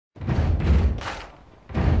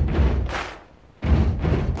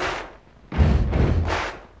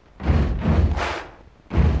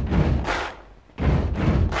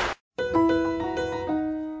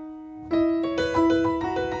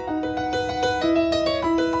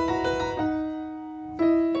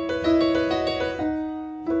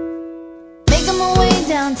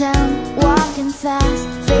fast,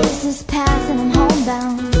 faces pass and I'm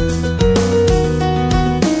homebound.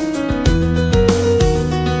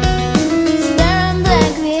 Staring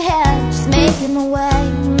blankly ahead, just making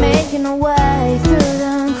a way through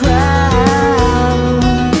the crowd.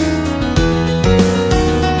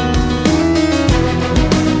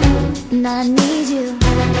 And I need you,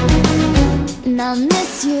 and I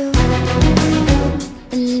miss you,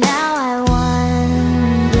 and now I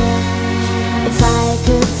wonder if I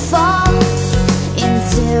could fall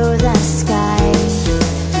into the sky.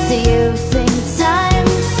 Do you think time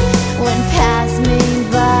would pass me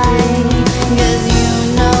by? 'Cause you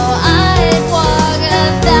know I'd walk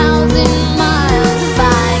 1,000 miles if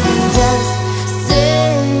I could just see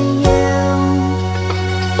you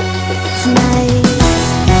tonight.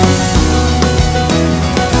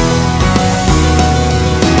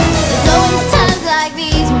 There's always times like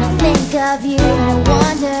these when I think of you, and I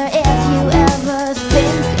wonder if you ever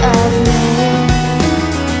think of me.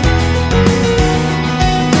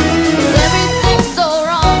 'Cause everything's so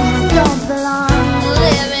wrong, I don't belong,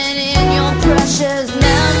 living in your precious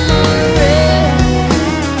memory.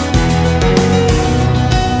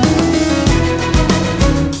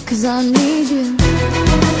 'Cause I need you,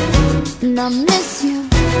 and I miss you,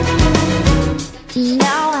 and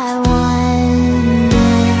now I wonder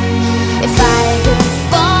if I could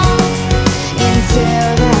fall into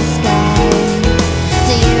the sky.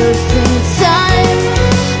 Do you think time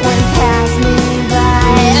would pass me by?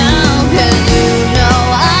 Oh, 'cause you know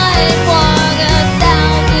I'd walk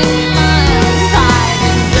 1,000 miles if I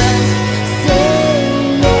could just see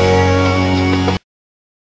you.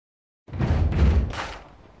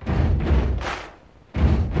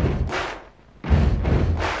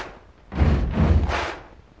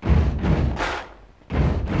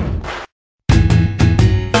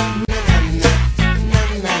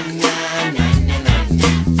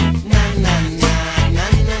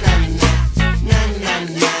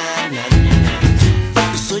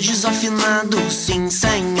 Eu sou desafinado, sim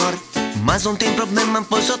senhor, mas não tem problema,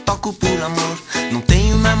 pois eu toco por amor. Não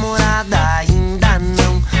tenho namorada ainda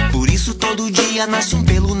não, por isso todo dia nasce um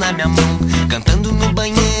pelo na minha mão. Cantando no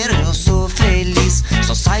banheiro eu sou feliz,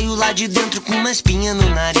 só saio lá de dentro com uma espinha no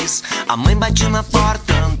nariz. A mãe bateu na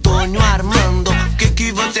porta, Antônio Armando, o que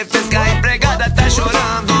que você fez que a empregada tá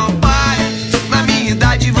chorando? Pai, na minha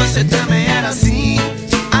idade você também era assim.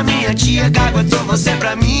 A minha tia caguetou você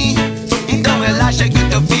pra mim, então ela acha que o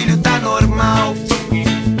teu filho tá normal.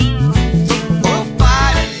 Ô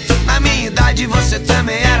pai, na minha idade você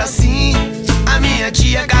também era assim. A minha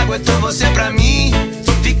tia caguetou você pra mim,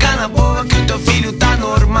 fica na boa que o teu filho tá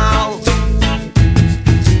normal.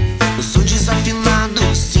 Eu sou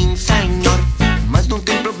desafinado, sim senhor, mas não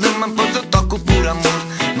tem problema, pois eu toco por amor.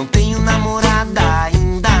 Não tenho namorada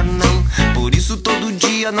ainda não, por isso todo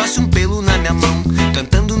dia nasce um pelo na minha mão.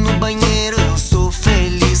 Cantando no banheiro eu sou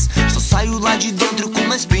feliz, só saio lá de dentro com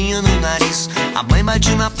uma espinha no nariz. A mãe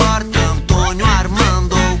bate na porta, Antônio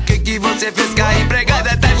Armando, o que que você fez que a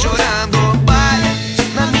empregada tá chorando? Pai,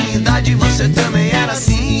 na minha idade você também era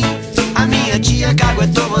assim. A minha tia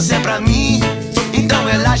caguetou você pra mim, então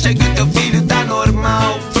ela acha que o teu filho tá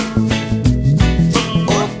normal.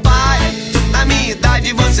 Ô pai, na minha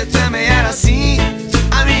idade você também era assim.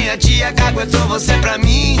 A minha tia caguetou você pra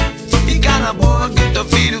mim, fica na boa que o teu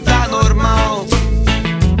filho tá normal.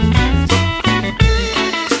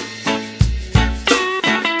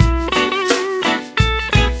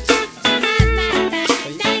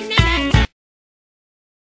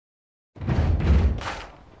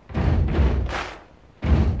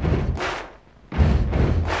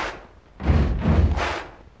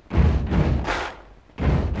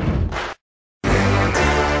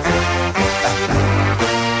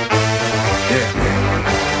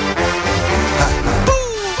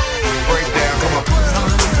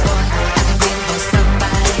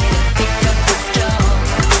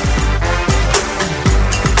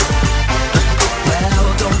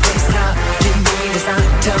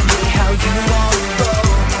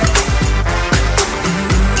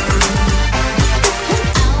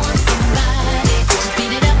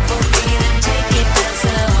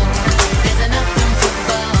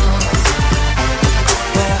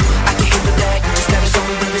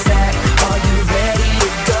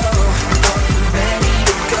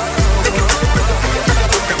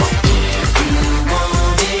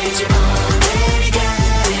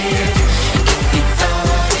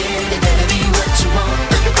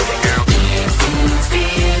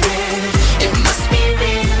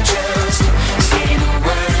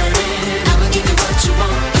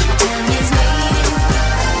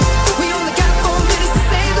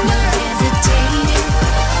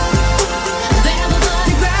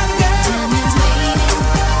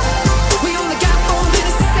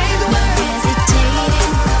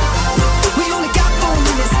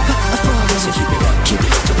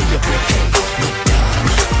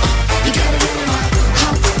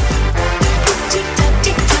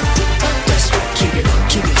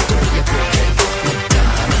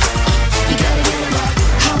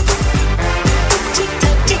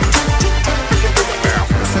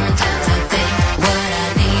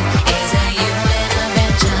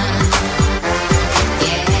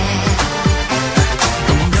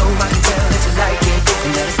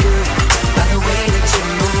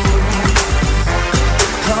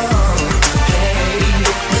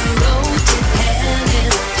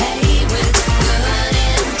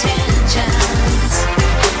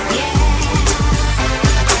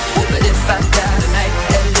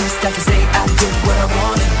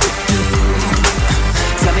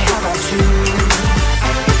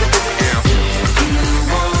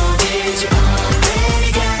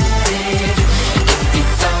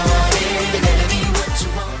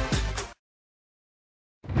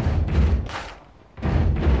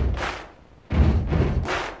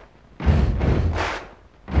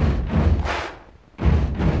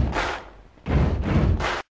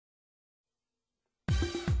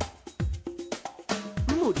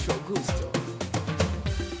 mucho gusto.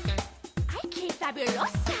 ¡Ay, qué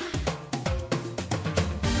fabulosa!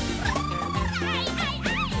 ¡Ay, ay,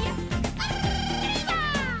 ay! ¡Arriba!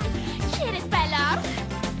 ¿Quieres bailar?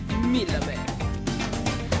 Mírame.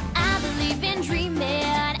 I believe in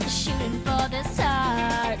dreaming, shooting for the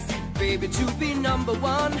stars. Baby, to be number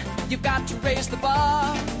one, you've got to raise the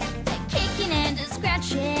bar. Kicking and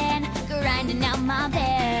scratching, grinding out my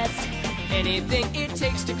best. Anything it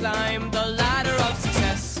takes to climb the ladder of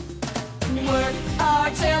success. Work our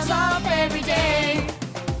tails off every day.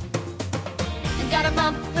 Gotta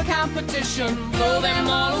bump the competition, blow them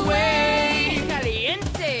all away.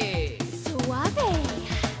 Caliente. Suave.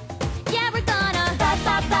 Yeah, we're gonna pop,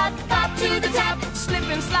 pop, pop, pop to the top. Slip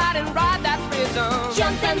and slide and ride that rhythm.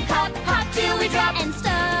 Jump and pop, hop till we drop and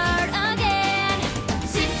start again.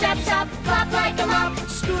 Sit, step, stop, flop like a mop.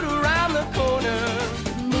 Scoot around the corner.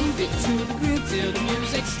 Move it to the groove till the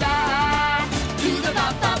music stops. To the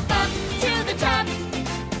pop, pop, pop, to the top.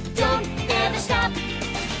 Don't ever stop.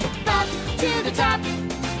 Pop to the top.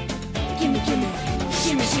 Gimme, gimme,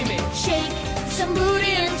 Shimmy, shimmy. shake some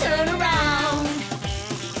booty and turn around.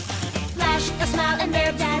 Flash a smile and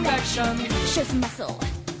their direction. Show some muscle.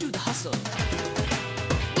 Do the hustle.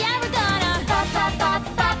 Yeah, we're gonna pop, pop, pop,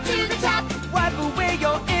 pop to the top. Wipe away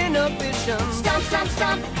your inhibitions. Stomp, stomp,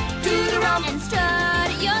 stomp, do the rump and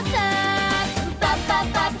strut your stuff. Pop, pop,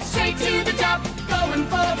 pop, straight to the top. Going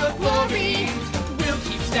for the glory. We'll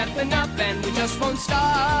keep stepping up and we just won't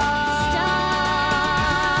stop.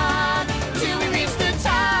 Stop till we reach the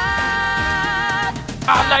top.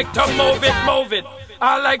 I like to move it, move it.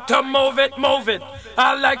 I like to move it, move it.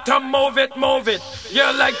 I like to move it, move it. You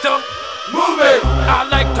like to move it. I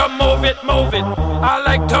like to move it, move it. I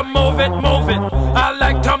like to move it, move it. I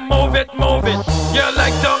like to move it, move it. You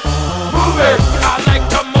like to move it. I like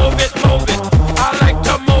to move it, move it. I like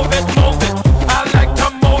to move it, move it. I like to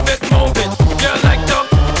move it, move it. You like to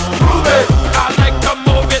move it. I like to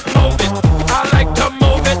move it, move it. I like to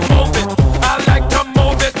move it, move it. I like to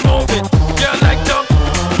move it, move it. You like to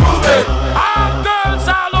move it. All girls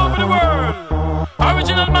all over the world.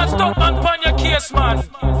 Original man, stop man, pon your case, man.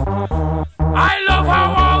 I love how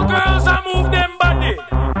all girls are move them body.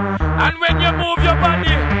 And when you move your body,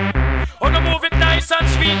 you move it nice and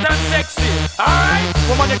sweet and sexy. Alright?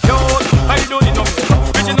 Woman, you cute, I don't need no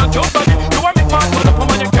makeup. Original cute body, you want me part for the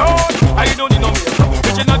woman, you cute, I don't need no makeup.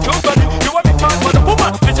 Original cute body, you want me part for the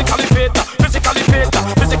woman. Physically fit, physically fit,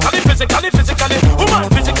 physically. Woman,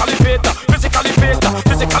 physically fit, physically fit,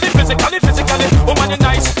 physically. Woman, you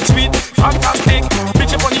nice, sweet, fantastic.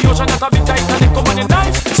 Bitch up on the ocean, not a bit Titanic. Woman, you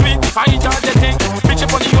nice, sweet, fine, energetic. Bitch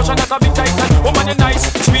up on the ocean, not a bit Titanic. Woman, you nice,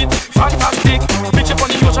 sweet, fantastic. Bitch up on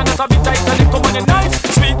the ocean, not a bit Titanic. Woman, you nice,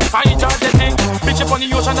 sweet, fine, energetic. Bitch up on the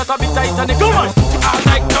ocean, not a bit Titanic. Woman, I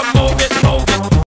like to move it, move it.